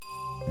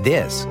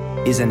This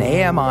is an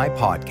AMI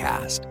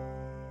podcast.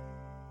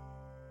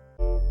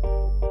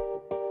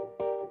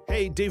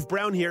 Hey, Dave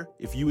Brown here.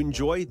 If you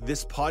enjoy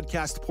this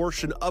podcast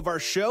portion of our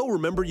show,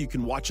 remember you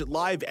can watch it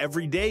live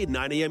every day at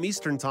 9 a.m.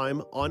 Eastern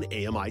Time on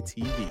AMI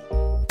TV.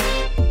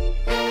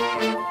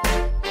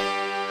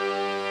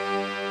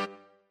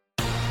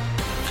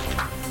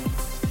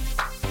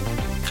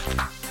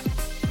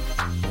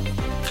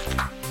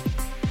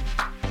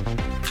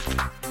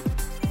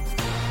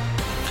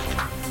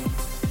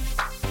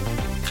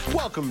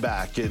 Welcome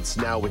back. It's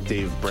Now with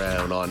Dave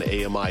Brown on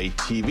AMI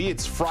TV.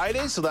 It's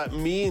Friday, so that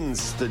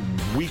means the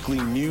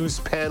weekly news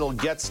panel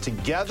gets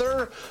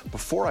together.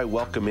 Before I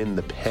welcome in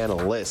the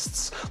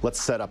panelists,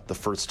 let's set up the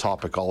first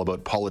topic, all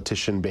about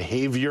politician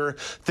behavior.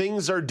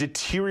 Things are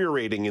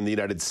deteriorating in the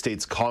United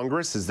States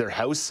Congress as their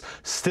House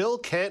still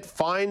can't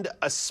find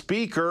a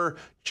speaker.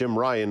 Jim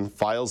Ryan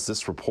files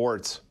this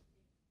report.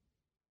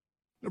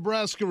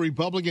 Nebraska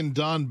Republican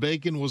Don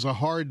Bacon was a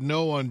hard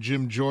no on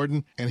Jim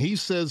Jordan, and he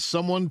says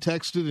someone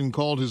texted and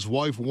called his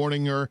wife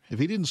warning her if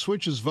he didn't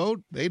switch his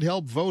vote, they'd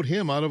help vote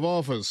him out of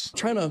office.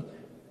 Trying to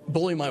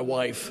bully my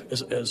wife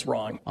is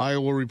wrong.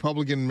 Iowa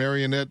Republican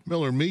Marionette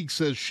Miller-Meek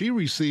says she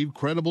received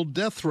credible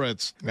death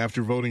threats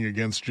after voting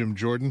against Jim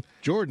Jordan.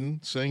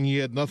 Jordan saying he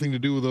had nothing to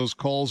do with those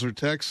calls or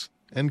texts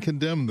and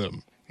condemned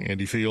them.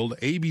 Andy Field,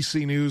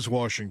 ABC News,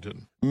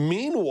 Washington.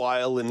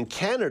 Meanwhile, in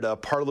Canada,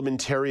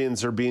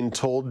 parliamentarians are being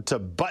told to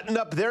button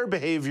up their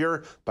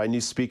behavior by new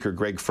Speaker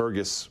Greg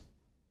Fergus.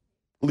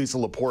 Lisa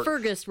Laporte.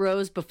 Fergus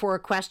rose before a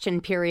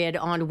question period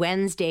on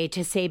Wednesday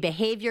to say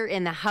behavior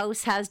in the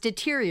House has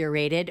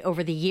deteriorated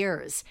over the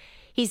years.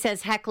 He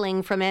says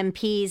heckling from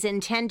MPs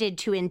intended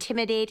to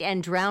intimidate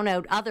and drown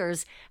out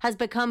others has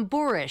become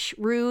boorish,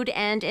 rude,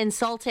 and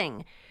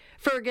insulting.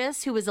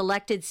 Fergus, who was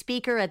elected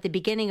Speaker at the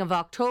beginning of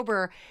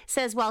October,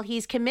 says while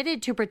he's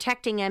committed to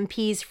protecting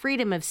MPs'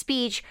 freedom of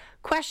speech,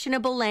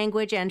 questionable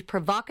language and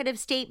provocative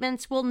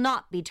statements will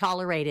not be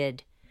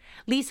tolerated.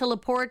 Lisa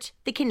Laporte,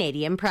 The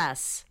Canadian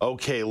Press.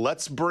 Okay,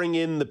 let's bring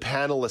in the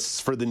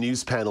panelists for the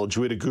news panel,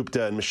 Joeita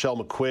Gupta and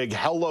Michelle McQuigge.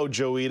 Hello,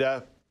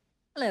 Joeita.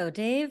 Hello,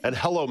 Dave. And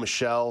hello,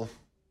 Michelle.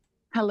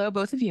 Hello,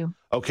 both of you.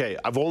 Okay,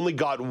 I've only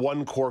got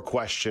one core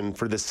question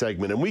for this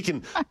segment, and we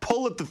can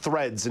pull at the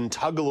threads and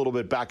tug a little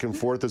bit back and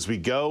forth as we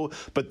go.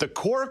 But the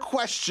core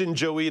question,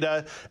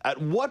 Joeita, at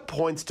what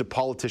points do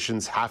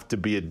politicians have to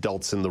be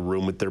adults in the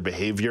room with their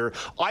behavior?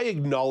 I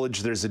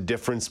acknowledge there's a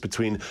difference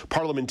between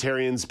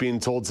parliamentarians being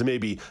told to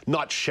maybe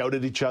not shout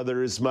at each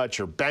other as much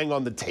or bang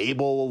on the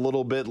table a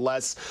little bit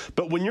less.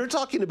 But when you're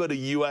talking about a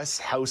U.S.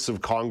 House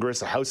of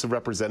Congress, a House of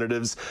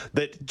Representatives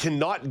that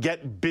cannot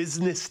get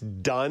business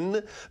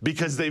done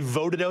because they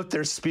voted out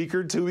their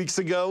speaker 2 weeks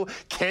ago,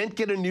 can't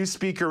get a new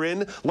speaker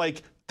in,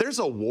 like there's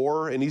a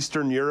war in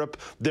Eastern Europe.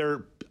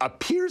 There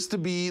appears to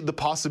be the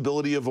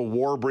possibility of a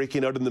war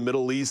breaking out in the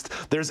Middle East.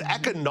 There's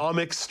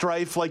economic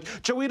strife. Like,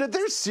 Joeita,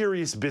 there's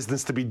serious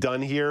business to be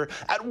done here.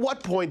 At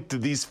what point do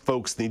these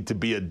folks need to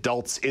be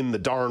adults in the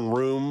darn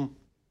room?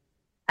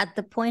 At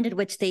the point at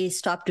which they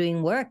stop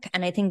doing work.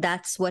 And I think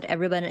that's what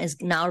everyone is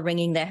now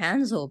wringing their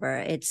hands over.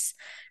 It's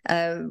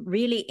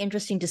really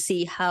interesting to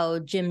see how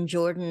Jim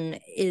Jordan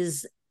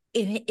is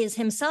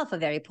himself a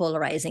very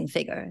polarizing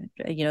figure,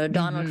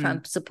 Donald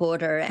Trump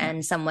supporter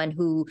and someone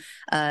who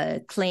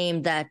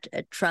claimed that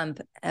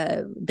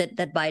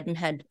that Biden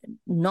had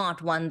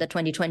not won the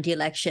 2020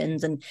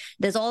 elections. And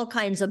there's all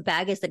kinds of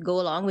baggage that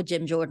go along with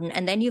Jim Jordan.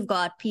 And then you've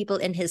got people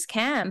in his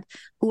camp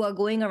who are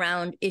going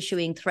around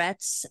issuing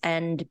threats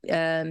and,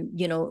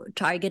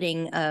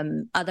 targeting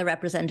other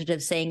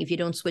representatives saying, if you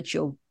don't switch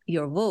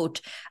your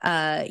vote,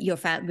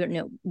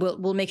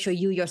 we'll make sure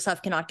you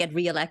yourself cannot get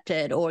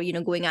reelected, or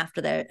going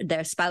after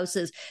their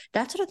spouses.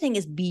 That sort of thing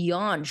is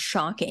beyond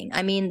shocking.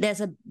 I mean,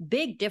 there's a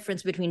big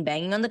difference between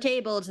banging on the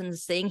tables and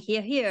saying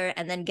here,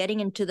 and then getting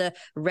into the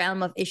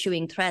realm of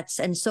issuing threats.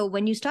 And so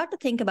when you start to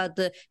think about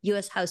the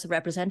U.S. House of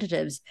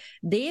Representatives,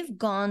 they've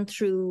gone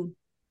through,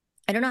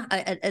 I don't know,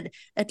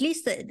 at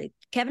least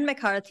Kevin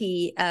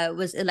McCarthy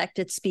was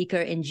elected speaker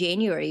in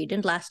January. It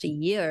didn't last a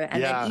year.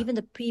 And then even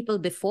the people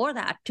before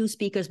that, two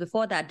speakers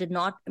before that, did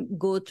not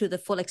go through the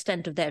full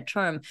extent of their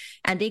term.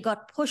 And they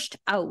got pushed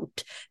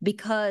out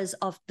because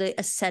of the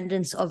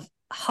ascendance of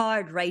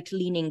hard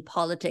right-leaning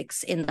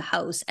politics in the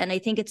House. And I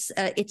think it's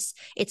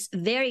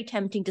very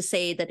tempting to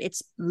say that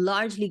it's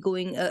largely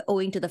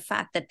owing to the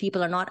fact that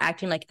people are not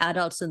acting like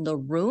adults in the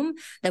room,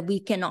 that we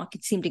cannot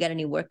seem to get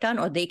any work done,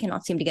 or they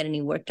cannot seem to get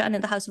any work done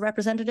in the House of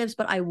Representatives.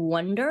 But I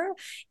wonder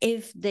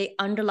if the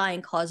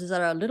underlying causes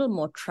are a little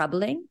more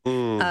troubling,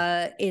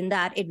 in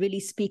that it really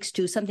speaks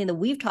to something that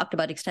we've talked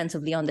about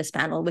extensively on this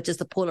panel, which is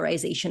the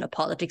polarization of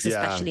politics,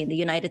 especially in the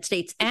United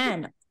States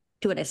and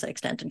to a lesser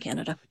extent in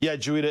Canada. Yeah,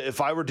 Joeita,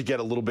 if I were to get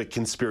a little bit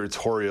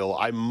conspiratorial,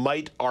 I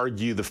might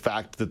argue the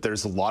fact that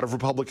there's a lot of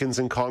Republicans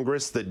in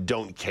Congress that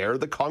don't care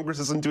that Congress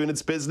isn't doing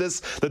its business,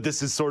 that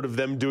this is sort of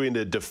them doing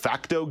a de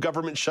facto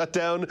government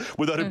shutdown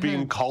without it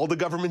being called a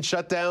government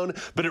shutdown.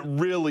 But it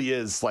really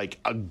is like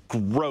a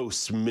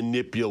gross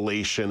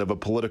manipulation of a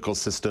political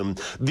system.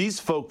 These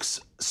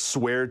folks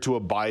swear to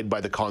abide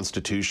by the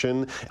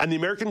Constitution, and the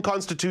American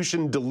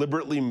Constitution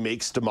deliberately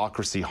makes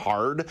democracy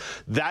hard.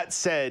 That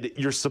said,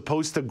 you're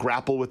supposed to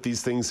grapple with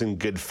these things in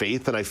good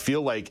faith, and I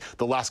feel like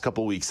the last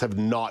couple of weeks have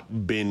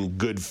not been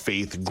good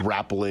faith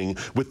grappling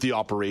with the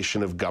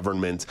operation of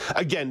government.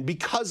 Again,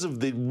 because of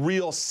the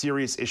real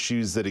serious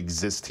issues that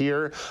exist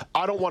here,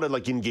 I don't want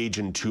to engage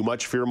in too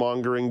much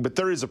fear-mongering, but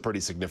there is a pretty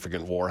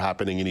significant war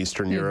happening in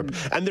Eastern Europe,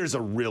 and there's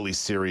a really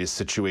serious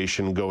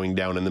situation going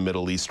down in the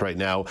Middle East right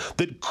now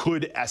that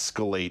could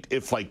escalate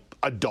if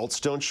adults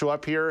don't show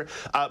up here.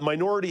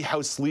 Minority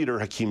House Leader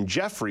Hakeem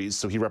Jeffries,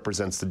 so he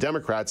represents the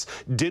Democrats,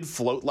 did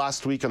float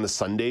last week on the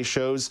Sunday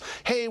shows,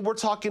 hey, we're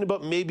talking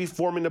about maybe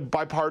forming a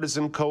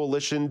bipartisan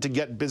coalition to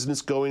get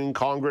business going in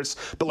Congress,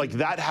 but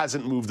that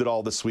hasn't moved at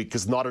all this week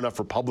because not enough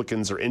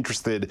Republicans are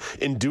interested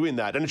in doing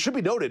that. And it should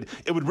be noted,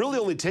 it would really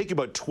only take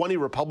about 20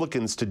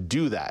 Republicans to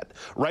do that,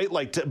 right?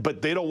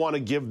 But they don't want to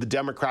give the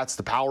Democrats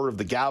the power of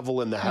the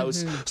gavel in the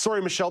House.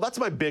 Sorry, Michelle, that's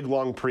my big,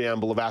 long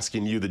preamble of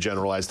asking you the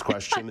generalized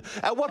question.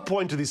 At what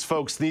point do these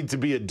folks need to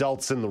be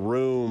adults in the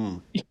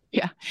room?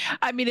 Yeah.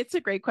 I mean, it's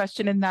a great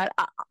question in that,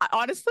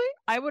 honestly,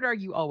 I would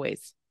argue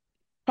always.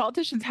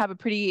 Politicians have a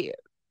pretty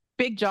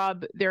big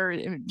job. They're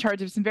in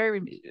charge of some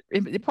very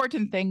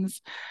important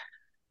things.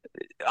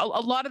 A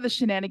lot of the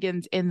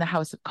shenanigans in the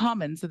House of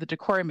Commons, of the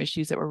decorum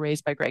issues that were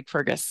raised by Greg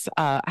Fergus,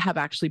 have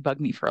actually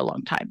bugged me for a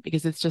long time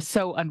because it's just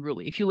so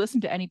unruly. If you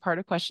listen to any part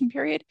of question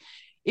period,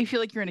 you feel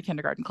like you're in a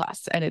kindergarten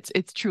class, and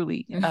it's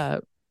truly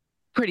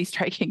pretty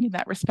striking in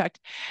that respect.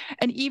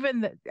 And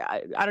even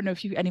I don't know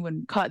if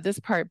anyone caught this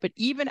part, but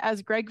even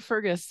as Greg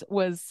Fergus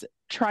was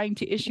trying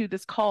to issue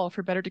this call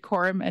for better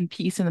decorum and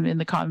peace in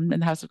the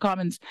House of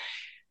Commons,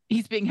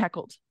 he's being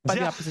heckled by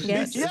the opposition.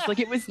 Yes.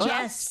 It was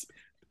just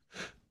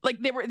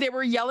they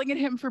were yelling at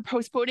him for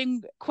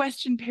postponing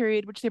question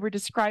period, which they were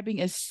describing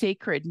as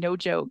sacred, no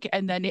joke.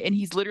 And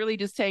he's literally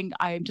just saying,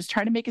 "I'm just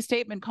trying to make a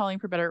statement, calling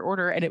for better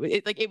order." And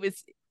it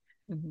was.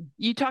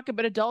 You talk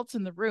about adults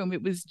in the room.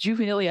 It was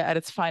juvenilia at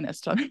its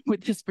finest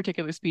with this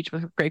particular speech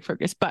with Greg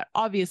Fergus. But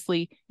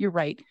obviously, you're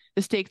right.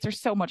 The stakes are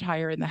so much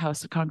higher in the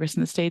House of Congress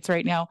in the States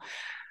right now.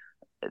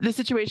 The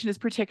situation is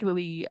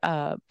particularly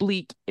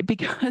bleak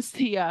because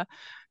the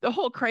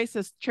whole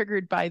crisis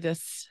triggered by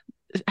this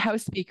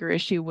House Speaker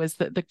issue was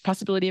the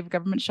possibility of a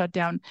government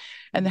shutdown.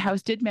 And the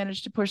House did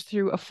manage to push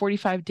through a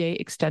 45-day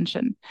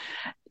extension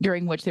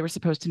during which they were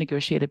supposed to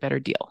negotiate a better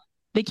deal.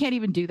 They can't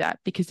even do that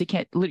because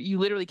you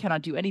literally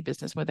cannot do any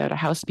business without a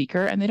House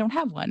Speaker, and they don't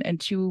have one. And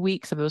 2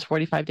 weeks of those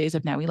 45 days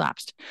have now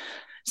elapsed.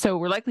 So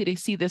we're likely to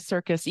see this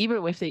circus,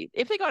 even if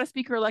they got a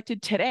Speaker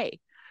elected today,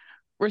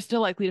 we're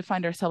still likely to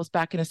find ourselves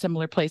back in a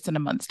similar place in a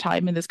month's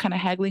time. And this kind of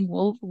haggling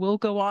will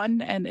go on.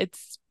 And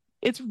it's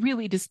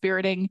really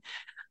dispiriting.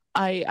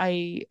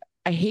 I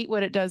hate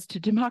what it does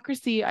to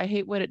democracy. I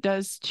hate what it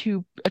does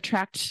to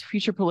attract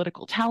future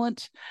political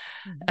talent.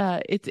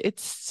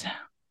 It's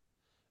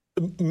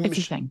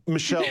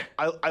Michelle,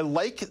 I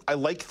like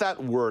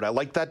that word. I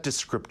like that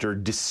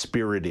descriptor,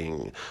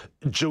 dispiriting.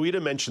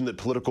 Joeita mentioned that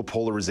political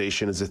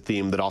polarization is a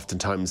theme that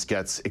oftentimes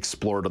gets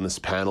explored on this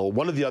panel.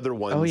 One of the other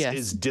ones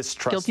is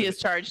distrust. Guilty as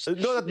charged.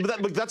 No,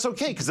 that's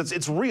okay because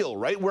it's real,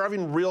 right? We're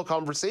having real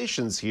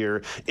conversations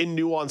here in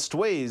nuanced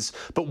ways.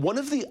 But one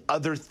of the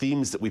other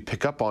themes that we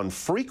pick up on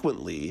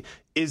frequently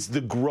is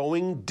the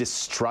growing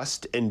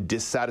distrust and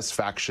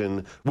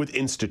dissatisfaction with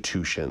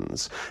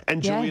institutions.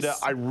 And Joeita,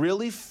 I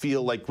really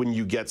feel like when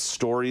you get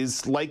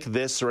stories like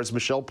this, or as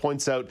Michelle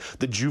points out,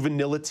 the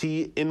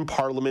juvenility in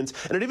Parliament,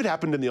 and it even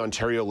happened in the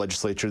Ontario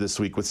legislature this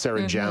week with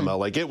Sarah Jama.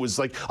 It was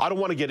I don't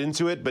want to get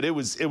into it, but it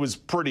was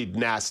pretty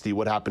nasty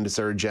what happened to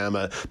Sarah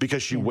Jama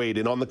because she weighed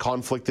in on the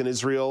conflict in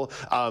Israel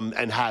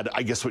and had,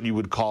 I guess, what you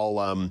would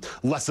call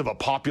less of a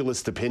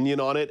populist opinion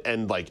on it,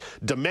 and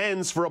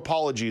demands for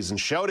apologies and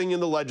shouting in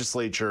the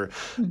legislature.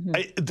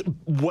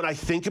 When I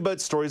think about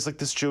stories like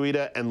this,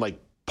 Joeita, and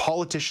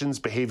politicians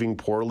behaving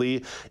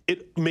poorly,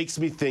 it makes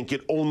me think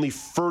it only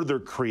further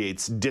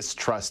creates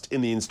distrust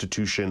in the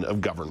institution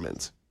of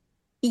government.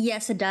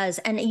 Yes, it does.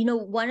 And,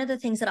 one of the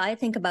things that I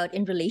think about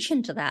in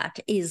relation to that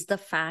is the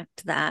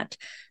fact that,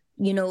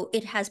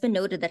 it has been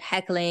noted that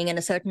heckling and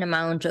a certain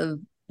amount of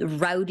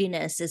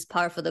rowdiness is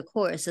par for the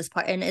course, is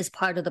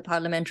part of the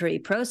parliamentary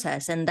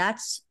process. And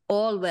that's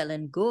all well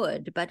and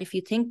good. But if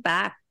you think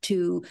back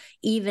to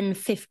even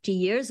 50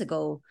 years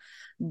ago,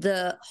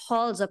 the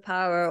halls of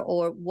power,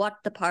 or what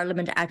the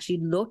parliament actually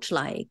looked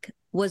like,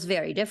 was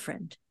very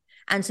different.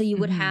 And so you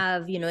would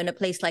have, in a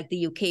place like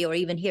the UK or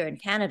even here in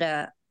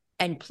Canada,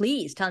 and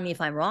please tell me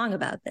if I'm wrong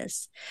about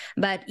this,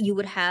 but you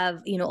would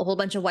have, a whole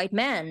bunch of white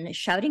men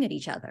shouting at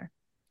each other.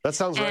 That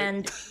sounds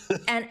right.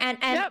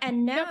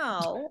 And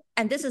now,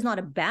 and this is not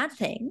a bad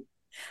thing.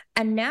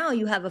 And now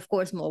you have, of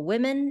course, more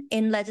women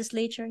in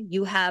legislature.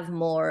 You have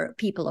more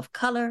people of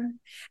color.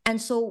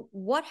 And so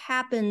what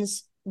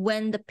happens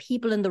when the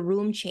people in the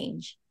room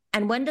change?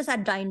 And when does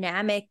that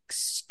dynamic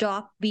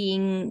stop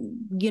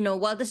being,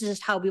 well, this is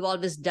just how we've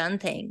always done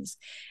things?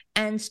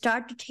 and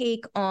start to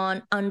take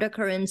on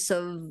undercurrents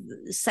of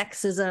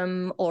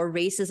sexism or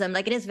racism.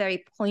 Like, it is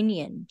very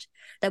poignant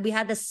that we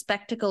had this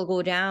spectacle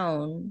go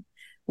down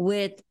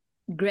with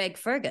Greg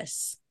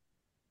Fergus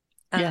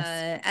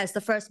as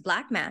the first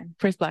Black man.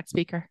 First Black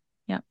speaker.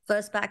 Yeah.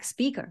 First Black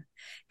speaker.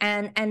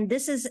 And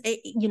this is,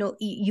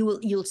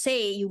 you'll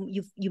say,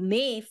 you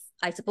may,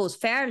 I suppose,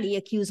 fairly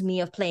accuse me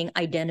of playing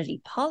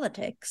identity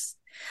politics,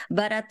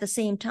 but at the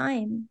same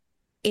time,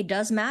 it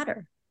does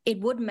matter. It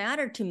would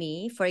matter to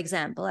me, for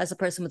example, as a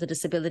person with a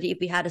disability, if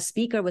we had a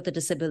speaker with a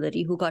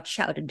disability who got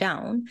shouted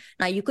down.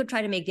 Now, you could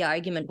try to make the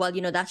argument, well,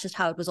 that's just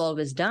how it was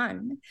always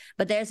done.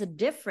 But there's a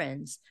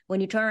difference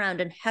when you turn around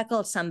and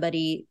heckle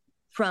somebody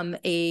from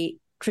a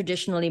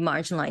traditionally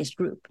marginalized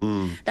group.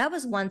 That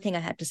was one thing I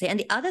had to say. And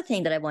the other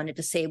thing that I wanted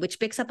to say, which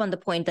picks up on the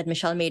point that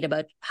Michelle made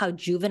about how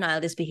juvenile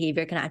this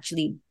behavior can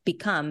actually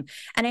become.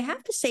 And I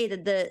have to say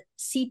that the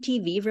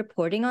CTV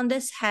reporting on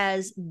this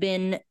has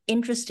been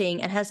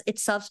interesting and has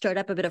itself stirred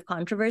up a bit of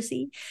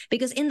controversy,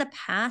 because in the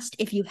past,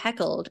 if you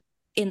heckled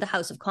in the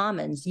House of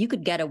Commons, you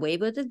could get away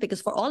with it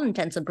because for all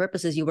intents and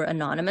purposes, you were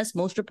anonymous.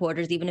 Most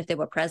reporters, even if they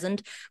were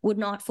present, would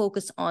not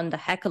focus on the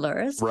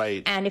hecklers.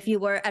 Right. And if you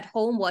were at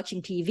home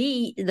watching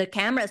TV, the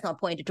camera is not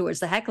pointed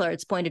towards the heckler,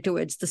 it's pointed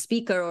towards the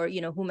speaker or,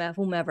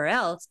 whomever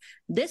else.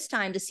 This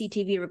time, the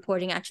CTV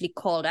reporting actually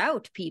called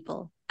out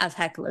people as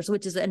hecklers,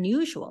 which is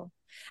unusual.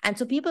 And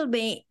so people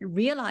may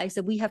realize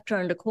that we have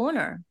turned a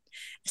corner,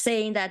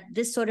 saying that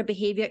this sort of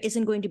behavior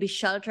isn't going to be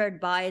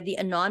sheltered by the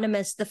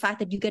anonymous, the fact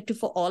that you get to,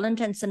 for all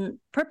intents and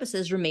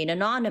purposes, remain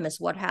anonymous.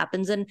 What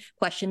happens in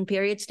question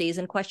period stays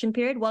in question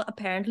period. Well,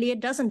 apparently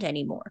it doesn't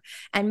anymore.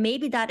 And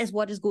maybe that is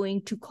what is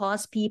going to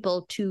cause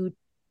people to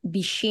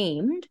be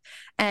shamed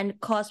and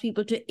cause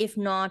people to, if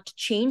not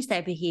change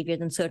their behavior,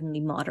 then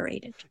certainly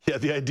moderate it. Yeah,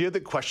 the idea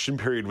that question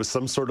period was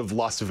some sort of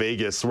Las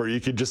Vegas where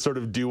you could just sort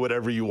of do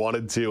whatever you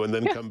wanted to and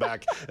then come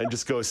back and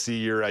just go see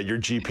your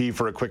GP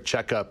for a quick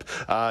checkup.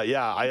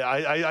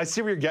 I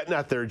see where you're getting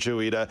at there,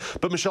 Joeita.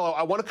 But Michelle,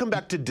 I want to come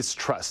back to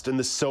distrust and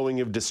the sowing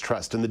of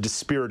distrust and the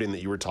dispiriting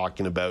that you were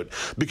talking about,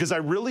 because I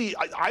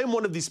am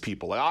one of these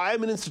people. I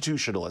am an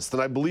institutionalist,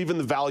 and I believe in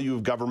the value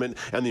of government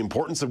and the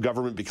importance of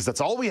government, because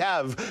that's all we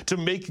have to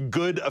make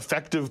good,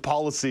 effective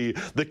policy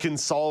that can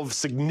solve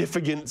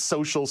significant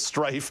social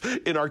strife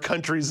in our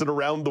countries and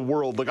around the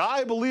world. Like,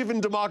 I believe in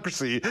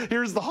democracy.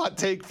 Here's the hot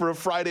take for a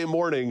Friday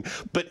morning.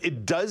 But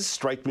it does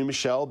strike me,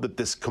 Michelle, that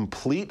this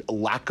complete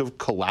lack of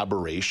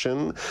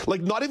collaboration,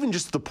 like not even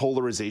just the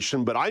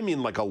polarization, but I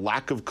mean like a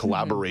lack of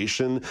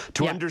collaboration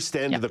to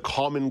understand the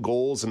common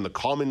goals and the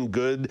common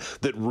good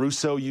that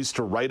Rousseau used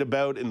to write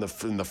about in the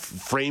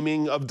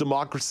framing of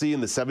democracy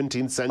in the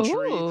 17th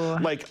century.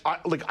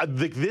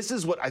 This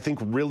is what I think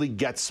really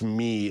gets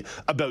me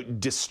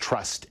about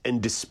distrust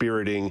and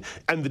dispiriting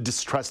and the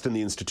distrust in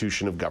the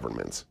institution of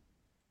government.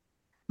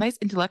 Nice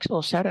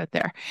intellectual shout out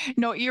there.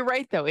 No, you're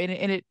right though.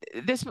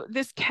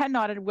 This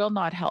cannot and will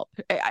not help.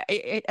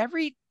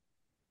 Every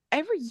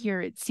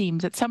year, it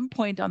seems, at some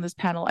point on this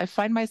panel, I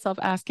find myself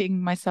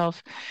asking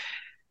myself,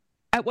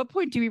 at what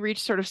point do we reach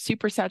sort of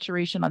super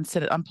saturation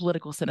on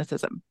political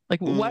cynicism?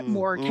 Like, what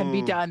more can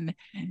be done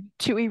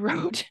to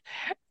erode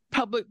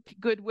public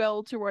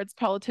goodwill towards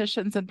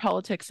politicians and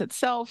politics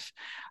itself,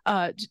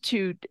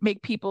 to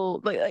make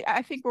people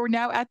I think we're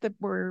now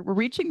we're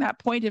reaching that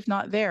point, if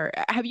not there.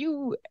 Have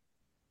you,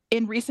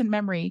 in recent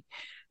memory,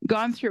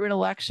 gone through an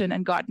election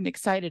and gotten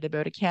excited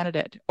about a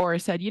candidate, or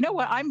said, you know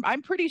what,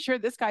 I'm pretty sure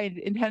this guy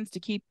intends to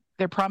keep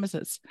their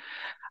promises?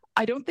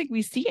 I don't think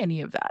we see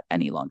any of that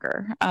any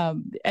longer.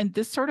 And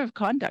this sort of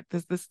conduct,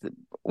 this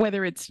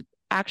whether it's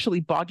actually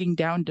bogging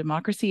down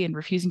democracy and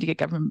refusing to get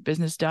government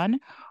business done,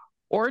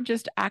 or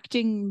just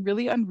acting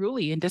really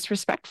unruly and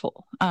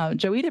disrespectful.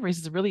 Joeita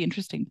raises a really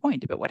interesting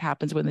point about what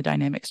happens when the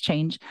dynamics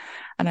change.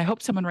 And I hope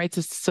someone writes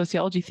a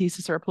sociology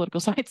thesis or a political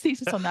science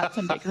thesis on that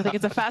someday, because I think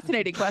it's a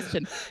fascinating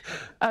question,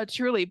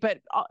 truly.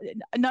 But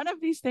none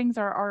of these things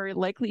are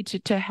likely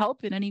to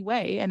help in any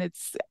way. And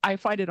I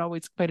find it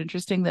always quite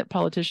interesting that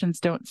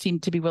politicians don't seem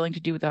to be willing to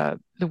do the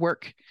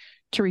work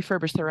to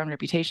refurbish their own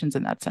reputations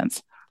in that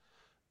sense.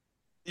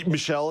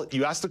 Michelle,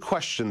 you asked a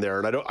question there,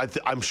 and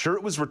I'm sure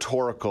it was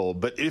rhetorical,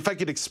 but if I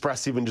could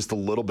express even just a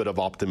little bit of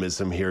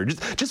optimism here,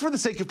 just for the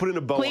sake of putting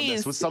a bow on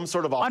this with some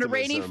sort of optimism. On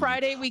a rainy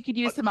Friday, we could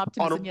use some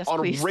optimism, yes,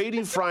 please. On a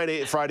rainy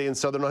Friday in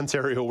Southern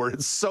Ontario, where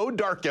it's so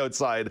dark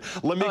outside,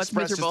 let me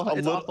express just a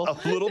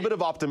little bit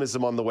of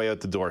optimism on the way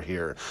out the door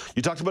here.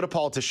 You talked about a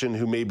politician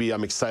who maybe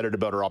I'm excited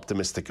about or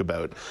optimistic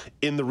about.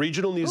 In the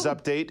regional news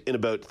update, in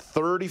about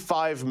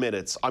 35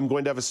 minutes, I'm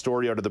going to have a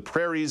story out of the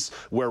prairies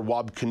where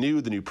Wab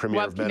Kinew, the new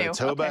premier of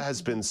Manitoba,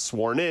 has been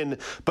sworn in,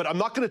 but I'm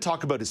not going to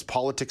talk about his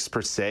politics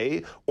per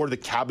se or the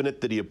cabinet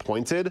that he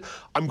appointed.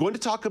 I'm going to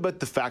talk about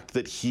the fact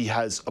that he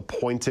has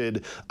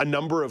appointed a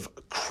number of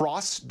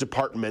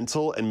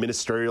cross-departmental and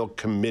ministerial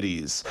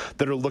committees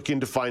that are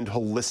looking to find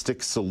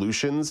holistic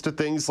solutions to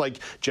things like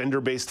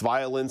gender-based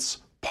violence,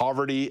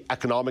 poverty,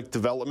 economic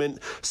development.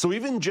 So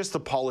even just a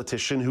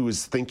politician who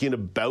is thinking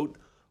about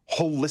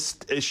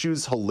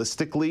issues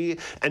holistically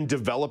and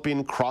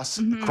developing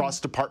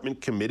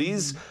cross-department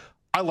committees,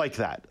 I like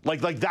that.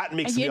 Like that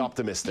makes me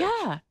optimistic.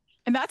 Yeah.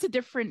 And that's a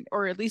different,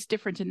 or at least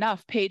different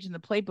enough page in the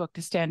playbook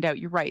to stand out.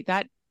 You're right.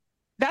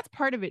 That's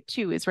part of it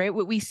too, is right.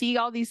 We see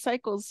all these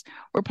cycles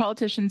where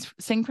politicians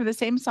sing from the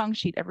same song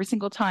sheet every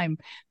single time.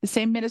 The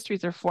same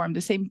ministries are formed,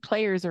 the same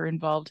players are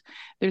involved.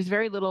 There's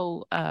very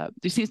little,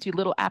 there seems to be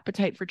little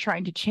appetite for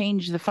trying to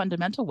change the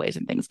fundamental ways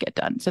and things get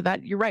done. So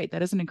that, you're right,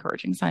 that is an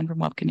encouraging sign from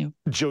Wapkanu.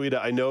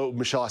 Joeita, I know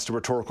Michelle asked a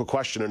rhetorical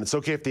question, and it's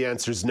okay if the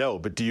answer is no,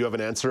 but do you have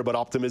an answer about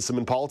optimism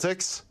in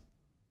politics?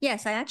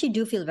 Yes, I actually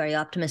do feel very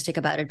optimistic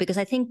about it, because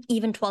I think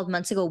even 12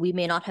 months ago, we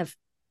may not have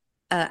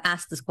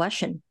asked this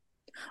question.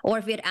 Or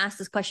if we had asked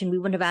this question, we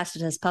wouldn't have asked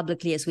it as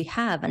publicly as we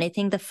have. And I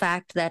think the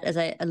fact that, as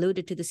I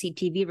alluded to the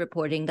CTV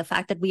reporting, the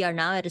fact that we are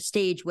now at a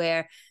stage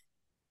where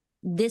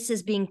this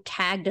is being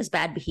tagged as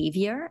bad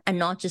behavior and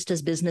not just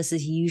as business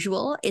as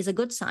usual is a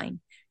good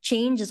sign.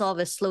 Change is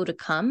always slow to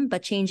come,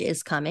 but change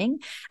is coming.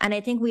 And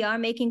I think we are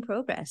making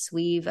progress.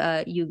 We've,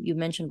 you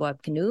mentioned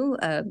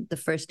Wapkanu, the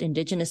first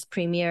Indigenous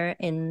premier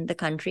in the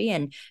country,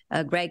 and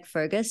Greg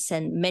Fergus,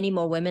 and many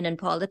more women in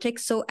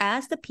politics. So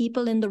as the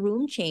people in the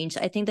room change,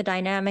 I think the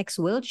dynamics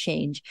will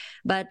change.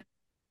 But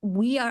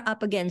we are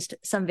up against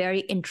some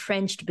very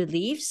entrenched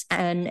beliefs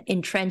and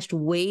entrenched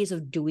ways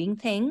of doing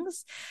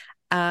things.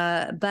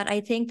 But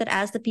I think that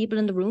as the people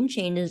in the room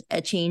change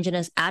and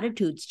as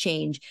attitudes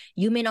change,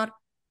 you may not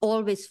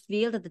always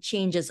feel that the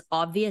change is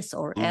obvious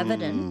or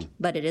evident,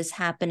 but it is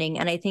happening.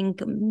 And I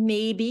think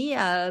maybe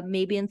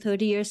in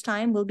 30 years'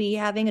 time, we'll be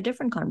having a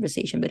different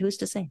conversation, but who's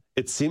to say?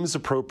 It seems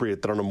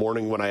appropriate that on a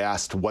morning when I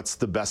asked what's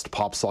the best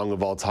pop song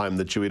of all time,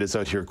 that Joeita's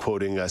out here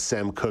quoting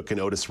Sam Cooke and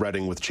Otis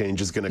Redding with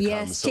Change Is Gonna Come.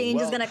 Yes, Change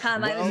is Gonna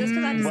Come. I was just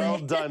about to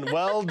say.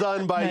 Well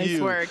done by nice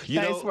you. Work.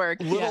 Nice work.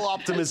 Little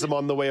optimism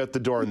on the way out the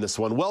door in this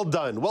one. Well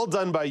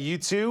done by you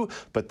two,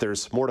 but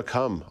there's more to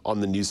come on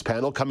the news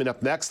panel. Coming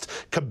up next,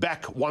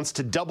 Quebec wants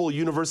to double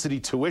university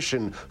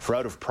tuition for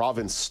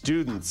out-of-province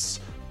students.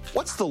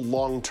 What's the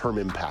long-term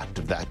impact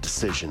of that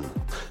decision?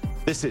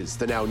 This is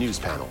the Now News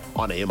Panel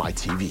on AMI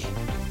TV.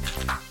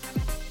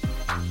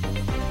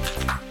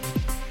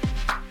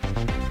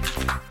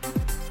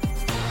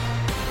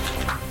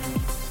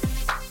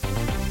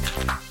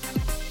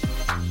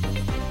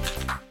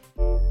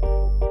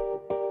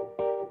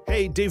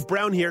 Hey, Dave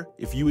Brown here.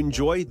 If you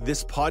enjoy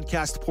this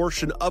podcast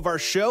portion of our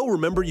show,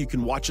 remember you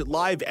can watch it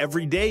live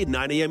every day at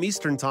 9 a.m.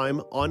 Eastern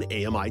Time on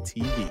AMI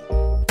TV.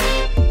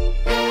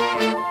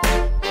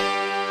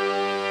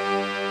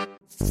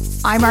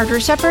 I'm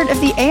Margaret Shepard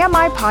of the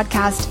AMI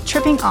podcast,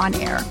 Tripping on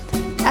Air.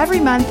 Every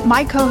month,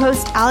 my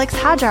co-host Alex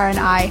Hajar and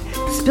I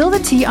spill the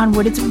tea on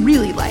what it's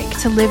really like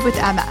to live with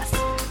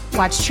MS.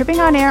 Watch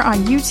Tripping on Air on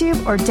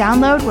YouTube or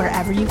download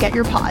wherever you get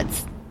your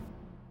pods.